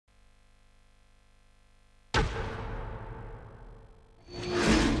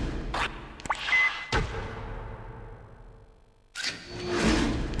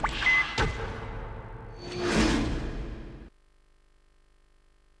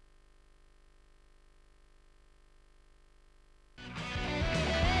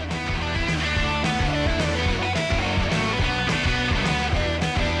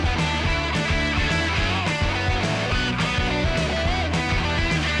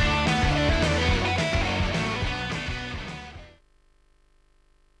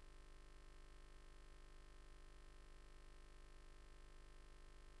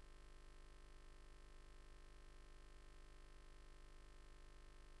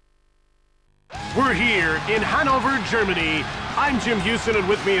We're here in Hanover, Germany. I'm Jim Houston, and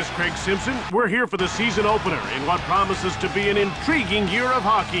with me is Craig Simpson. We're here for the season opener in what promises to be an intriguing year of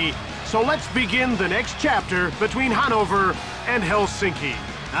hockey. So let's begin the next chapter between Hanover and Helsinki.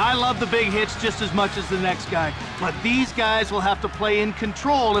 I love the big hits just as much as the next guy, but these guys will have to play in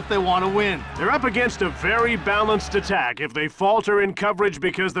control if they want to win. They're up against a very balanced attack. If they falter in coverage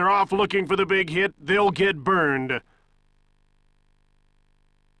because they're off looking for the big hit, they'll get burned.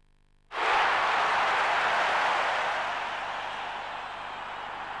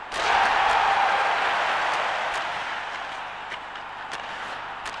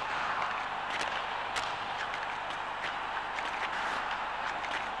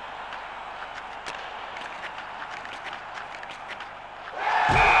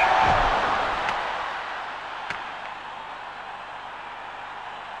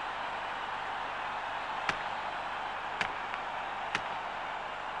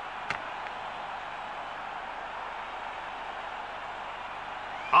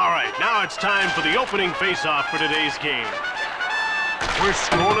 All right, now it's time for the opening face-off for today's game. We're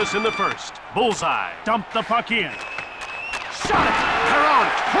scoreless in the first. Bullseye. Dump the puck in. Shot it! Perron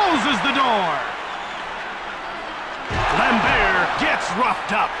closes the door. Lambert gets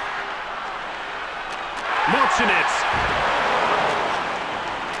roughed up. Mochinitz.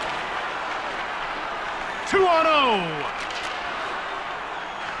 2-on-0.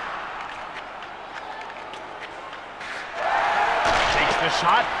 The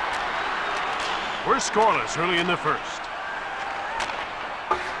shot. We're scoreless early in the first.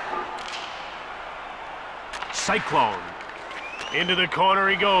 Cyclone. Into the corner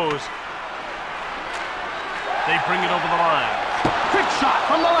he goes. They bring it over the line. Quick shot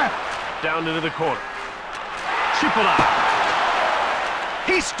from the left. Down into the corner. Chipola.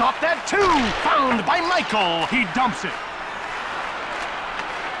 He stopped that too. Found by Michael. He dumps it.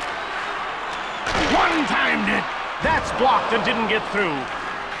 One-timed it. That's blocked and didn't get through.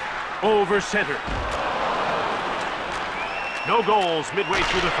 Over center. No goals midway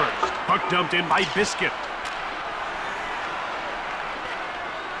through the first. Puck dumped in by Biscuit.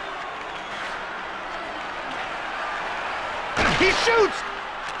 He shoots!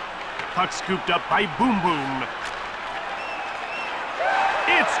 Puck scooped up by Boom Boom.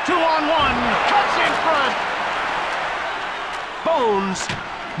 It's 2-on-1. Cuts in front. Bones.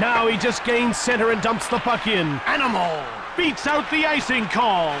 Now he just gains center and dumps the puck in. Animal beats out the icing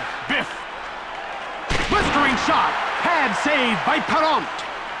call. Biff. Blistering shot. Pad saved by Perron.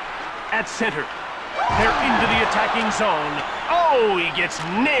 At center. They're into the attacking zone. Oh, he gets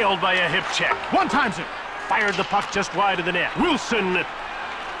nailed by a hip check. One-times it. Fired the puck just wide of the net. Wilson.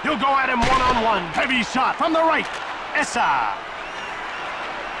 He'll go at him one-on-one. Heavy shot from the right. Essa.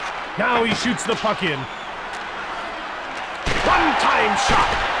 Now he shoots the puck in. One-time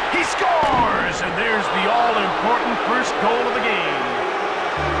shot. He scores! And there's the all-important first goal of the game.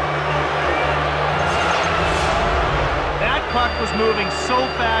 That puck was moving so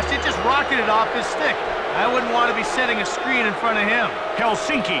fast, it just rocketed off his stick. I wouldn't want to be setting a screen in front of him.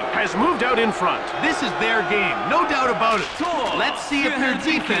 Helsinki has moved out in front. This is their game, no doubt about it. Let's see if their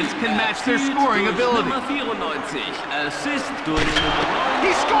defense can match their scoring ability. He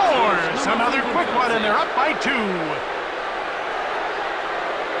scores! Another quick one, and they're up by 2.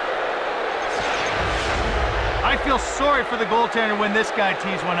 I feel sorry for the goaltender when this guy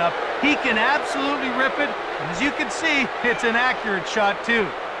tees one up. He can absolutely rip it, and as you can see, it's an accurate shot too.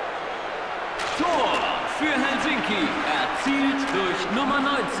 Tor für Helsinki, erzielt durch Nummer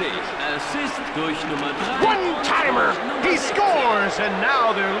 90, Assist durch Nummer 3. One-timer! He scores, and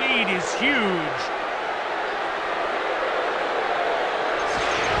now their lead is huge.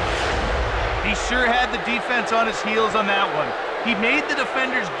 He sure had the defense on his heels on that one. He made the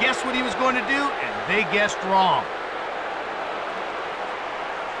defenders guess what he was going to do, and they guessed wrong.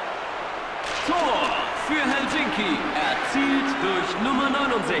 Tor für Helsinki, erzielt durch Nummer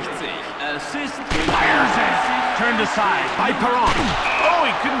 69, Assist durch Fires it! Turned aside by Perron. Oh,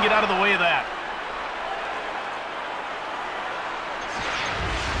 he couldn't get out of the way of that.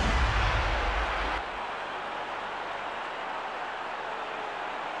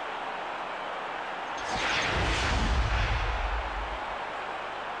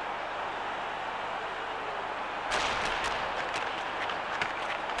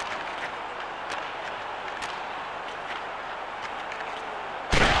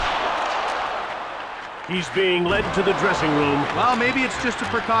 He's being led to the dressing room. Well, maybe it's just a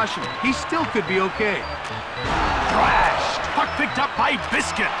precaution. He still could be okay. Thrashed. Puck picked up by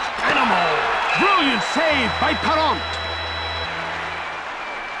Biscuit. Animal. Brilliant save by Perron.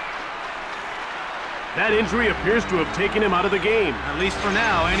 That injury appears to have taken him out of the game. At least for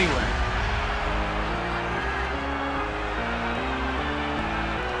now, anyway.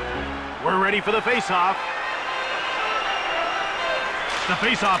 We're ready for the face-off. The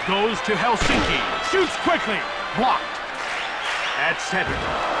face-off goes to Helsinki. Shoots quickly. Blocked. At center.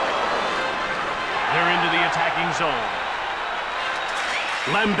 They're into the attacking zone.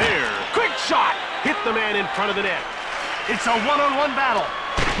 Lambert. Quick shot. Hit the man in front of the net. It's a one-on-one battle.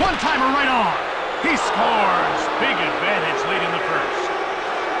 One-timer right on. He scores. Big advantage late in the first.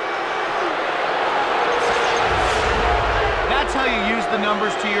 That's how you use the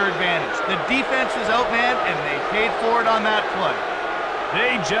numbers to your advantage. The defense was outmanned, and they paid for it on that play.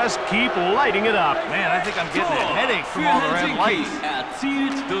 They just keep lighting it up. Man, I think I'm getting a headache from all the red lights.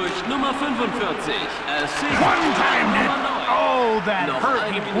 Erzielt durch Nummer 45. Assist One-timed it. Oh, that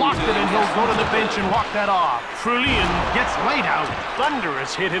hurt. He blocked it, and he'll go to the bench and walk that off. Frulien gets laid out.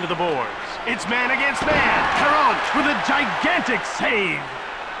 Thunderous hit into the boards. It's man against man. Perron with a gigantic save.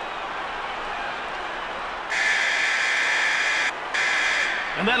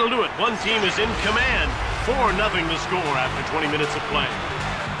 And that'll do it. One team is in command. 4-0 the score after 20 minutes of play.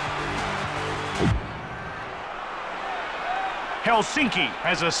 Helsinki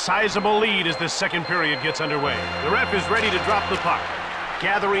has a sizable lead as the second period gets underway. The ref is ready to drop the puck.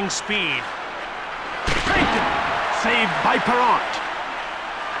 Gathering speed. Cranked it. Saved by Perrant.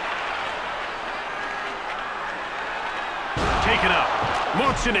 Taken up.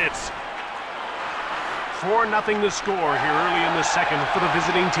 Motsinets. 4-0 the score here early in the second for the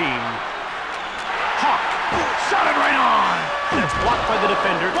visiting team. Hawk. Shot it right on. That's blocked by the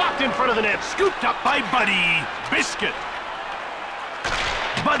defender. Blocked in front of the net. Scooped up by Buddy. Biscuit.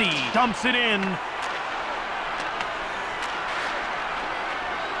 Buddy dumps it in.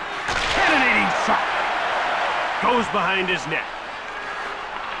 Cannonading shot. Goes behind his net.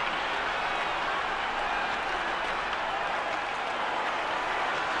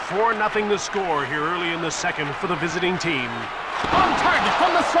 .4-0 the score here early in the second for the visiting team. On target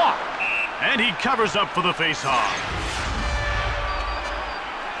from the slot. And he covers up for the face-off.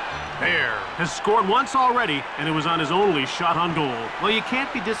 Bear has scored once already, and it was on his only shot on goal. Well, you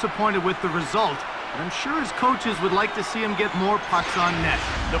can't be disappointed with the result, but I'm sure his coaches would like to see him get more pucks on net.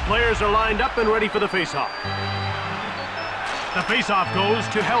 The players are lined up and ready for the face-off. The face-off goes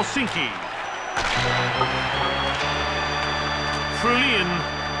to Helsinki. Frulien.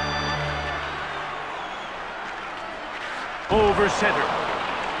 Over center.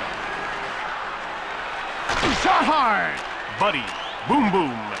 Shot hard. Buddy. Boom,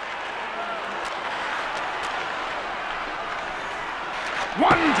 boom.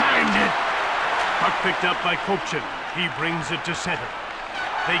 One-timed it. Puck picked up by Kopchin. He brings it to center.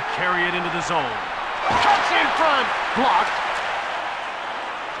 They carry it into the zone. Cuts in front. Blocked.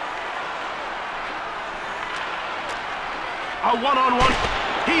 A one-on-one.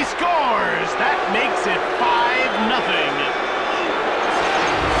 He scores. That makes it 5-0.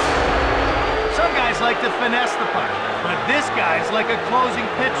 Some guys like to finesse the puck, but this guy's like a closing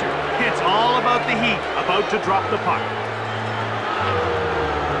pitcher. It's all about the heat. About to drop the puck.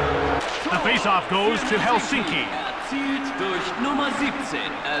 The face-off goes to Helsinki. Erzielt durch Nummer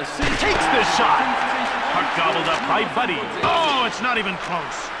 17. Assist Takes the shot. Puck gobbled up by Buddy. Oh, it's not even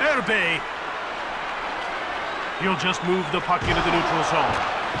close. Erbe. He'll just move the puck into the neutral zone.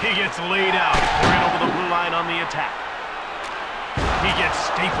 He gets laid out. They're in over the blue line on the attack. He gets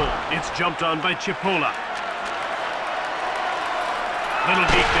stapled. It's jumped on by Chipola. Little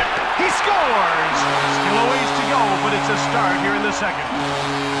deep there. He scores! Still a ways to go, but it's a start here in the second.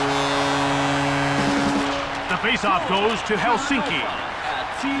 The face-off goes to Helsinki.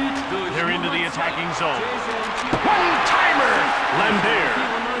 They're into the attacking zone. One-timer! Lambert.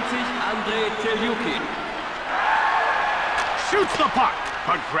 Shoots the puck.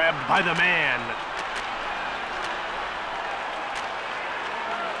 Puck grabbed by the man.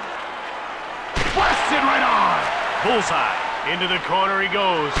 Blasts it right on. Bullseye. Into the corner he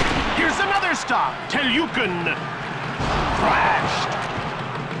goes. Here's another stop. Telyukin. Thrashed.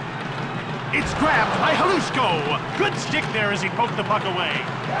 It's grabbed by Halushko. Good stick there as he poked the puck away.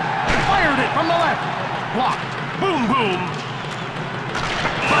 Fired it from the left. Blocked. Boom, boom.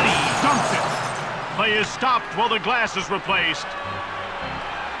 Buddy dumps it. Play is stopped while the glass is replaced.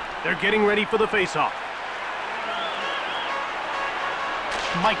 They're getting ready for the face-off.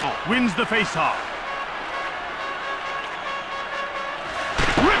 Michael wins the face-off.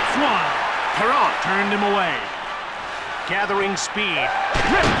 Rips one. Perrant turned him away. Gathering speed.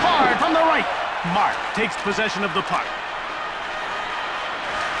 Ripped hard from the right. Mark takes possession of the puck.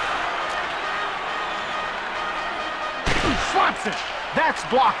 Slaps it. That's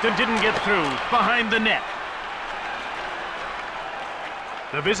blocked and didn't get through. Behind the net.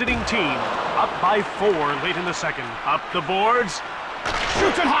 The visiting team up by 4 late in the second. Up the boards.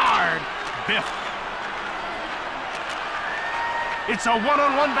 Shoots it hard. Biff. It's a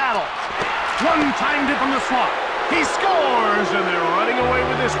one-on-one battle. One timed it from the slot. He scores, and they're running away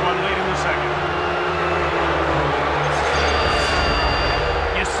with this one late in the second.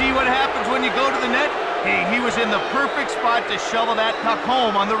 You see what happens when you go to the net? Hey, he was in the perfect spot to shovel that puck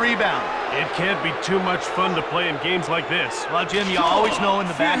home on the rebound. It can't be too much fun to play in games like this. Well, Jim, you always know in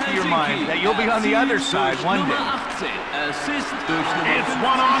the back of your mind that you'll be on the other side one day. It's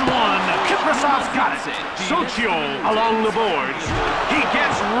one-on-one. Kiprasov's got it. Sochio along the boards. He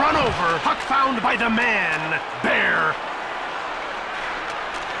gets run over. Puck found by the man. Bear.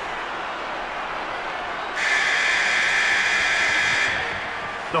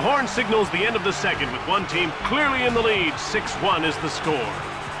 The horn signals the end of the second with one team clearly in the lead. 6-1 is the score.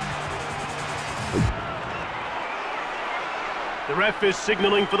 The ref is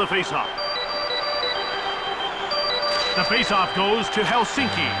signaling for the faceoff. The faceoff goes to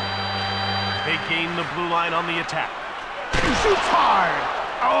Helsinki. They gain the blue line on the attack. Shoots hard.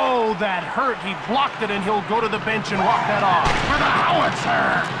 Oh, that hurt. He blocked it, and he'll go to the bench and walk that off. For the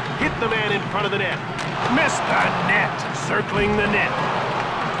howitzer. Hit the man in front of the net. Missed the net. Circling the net.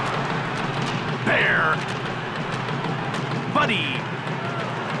 Bear. Buddy.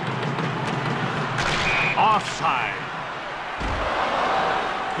 Offside.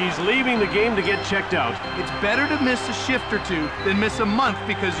 He's leaving the game to get checked out. It's better to miss a shift or two than miss a month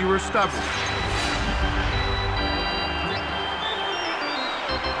because you were stubborn.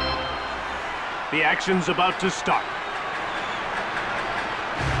 The action's about to start.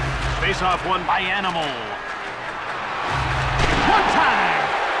 Face-off won by Animal. One time!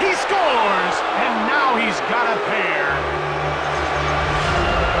 He scores! And now he's got a pair.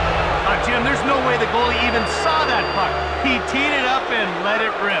 Jim, there's no way the goalie even saw that puck. He teed it up and let it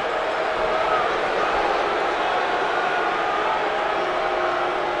rip.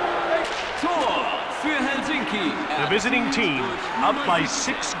 The visiting team up by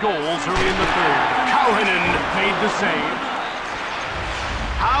 6 goals early in the third. Kauhanen made the save.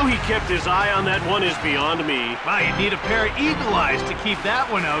 How he kept his eye on that one is beyond me. Well, you'd need a pair of eagle eyes to keep that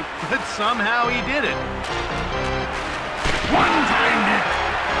one out, but somehow he did it. One-timed it.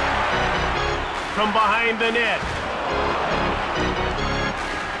 From behind the net.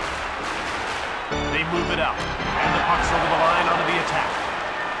 They move it out. And the puck's over the line onto the attack.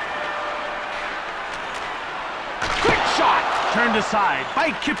 Quick shot! Turned aside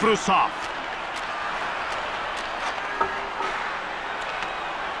by Kiprasov.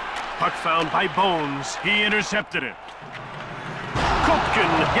 Puck found by Bones. He intercepted it. Kopkin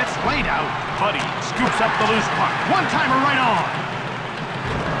gets laid out. Buddy scoops up the loose puck. One-timer right on.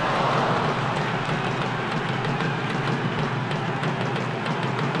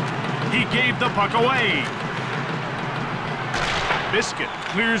 He gave the puck away. Biscuit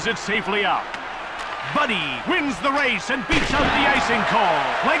clears it safely out. Buddy wins the race and beats out the icing call.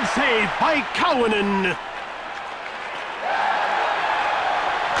 Leg save by Kauhanen.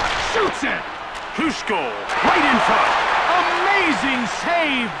 Shoots it. Hushko right in front. Amazing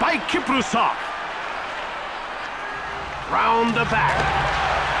save by Kiprasov. Round the back.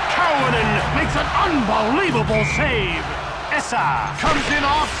 Kauhanen makes an unbelievable save. Essa comes in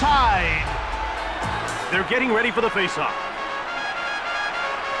offside. They're getting ready for the faceoff.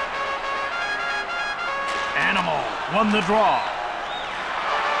 Animal won the draw.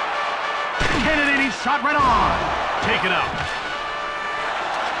 Kennedy shot right on. Taken out.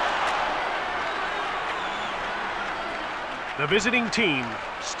 The visiting team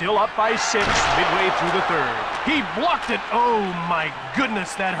still up by 6 midway through the third. He blocked it. Oh my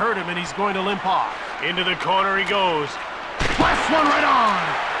goodness, that hurt him, and he's going to limp off. Into the corner he goes. Last one right on.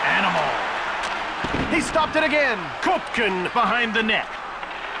 Animal. He stopped it again. Kopkin behind the net.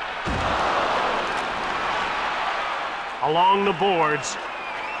 Along the boards.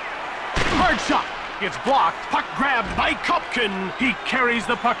 Hard shot. It's blocked. Puck grabbed by Kopkin. He carries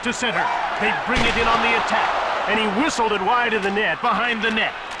the puck to center. They bring it in on the attack. And he whistled it wide of the net, behind the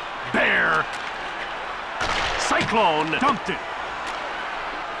net. Bear. Cyclone dumped it.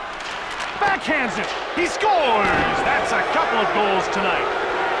 Backhands it. He scores. That's a couple of goals tonight.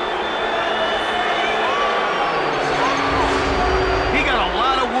 He got a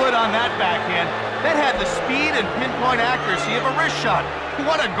lot of wood on that backhand. That had the speed and pinpoint accuracy of a wrist shot.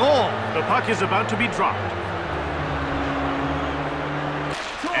 What a goal. The puck is about to be dropped.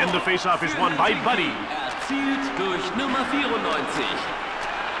 And the faceoff is won by Buddy. Erzielt durch Nummer 94.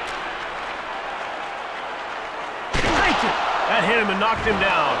 That hit him and knocked him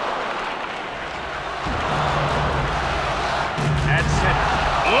down. That's it.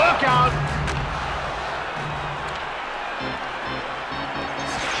 Look out.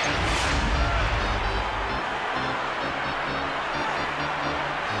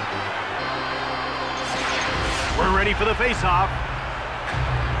 for the face-off.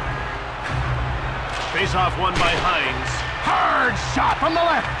 Face-off won by Hines. Hard shot from the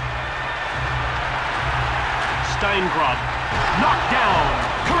left. Steingrub. Knocked down.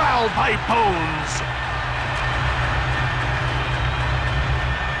 Corralled by Bones.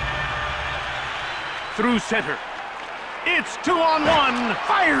 Through center. It's 2-on-1.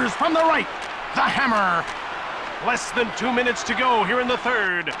 Fires from the right. The hammer. Less than 2 minutes to go here in the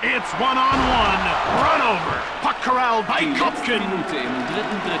third. It's 1-on-1. Run over. Puck corralled by Kopkin.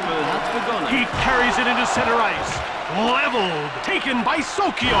 He carries it into center ice. Leveled. Taken by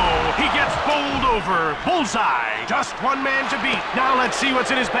Sokio. He gets bowled over. Bullseye. Just one man to beat. Now let's see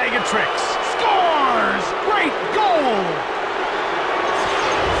what's in his bag of tricks. Scores! Great goal!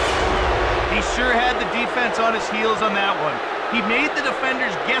 He sure had the defense on his heels on that one. He made the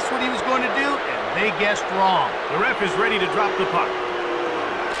defenders guess what he was going to do, and they guessed wrong. The ref is ready to drop the puck.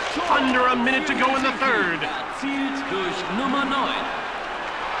 Under a minute to go in the third.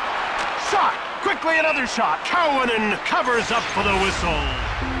 Shot! Quickly another shot. Cowanen covers up for the whistle.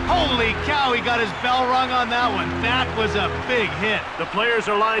 Holy cow, he got his bell rung on that one. That was a big hit. The players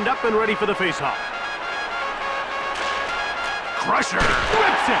are lined up and ready for the faceoff. Crusher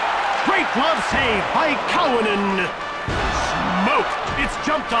whips it. Great glove save by Cowanen. Smoked. It's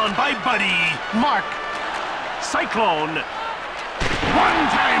jumped on by Buddy. Mark. Cyclone.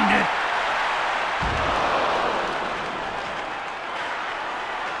 One-timed it.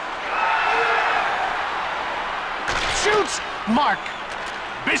 Shoots. Mark.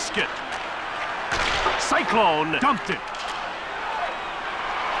 Biscuit. Cyclone. Dumped it.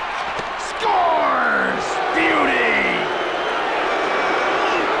 Scores! Beauty!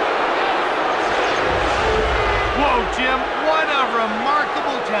 Whoa, Jim, what a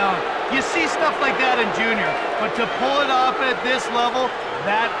remarkable talent. You see stuff like that in junior, but to pull it off at this level,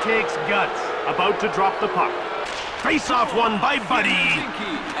 that takes guts. About to drop the puck. Face-off won by Buddy.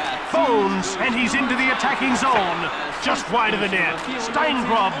 Bones, and he's into the attacking zone. Just wide of the net.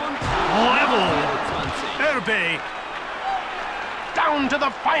 Steingrub. Leveled. Erbe. Down to the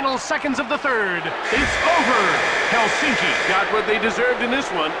final seconds of the third. It's over. Helsinki got what they deserved in this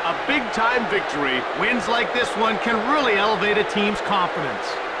one, a big-time victory. Wins like this one can really elevate a team's confidence.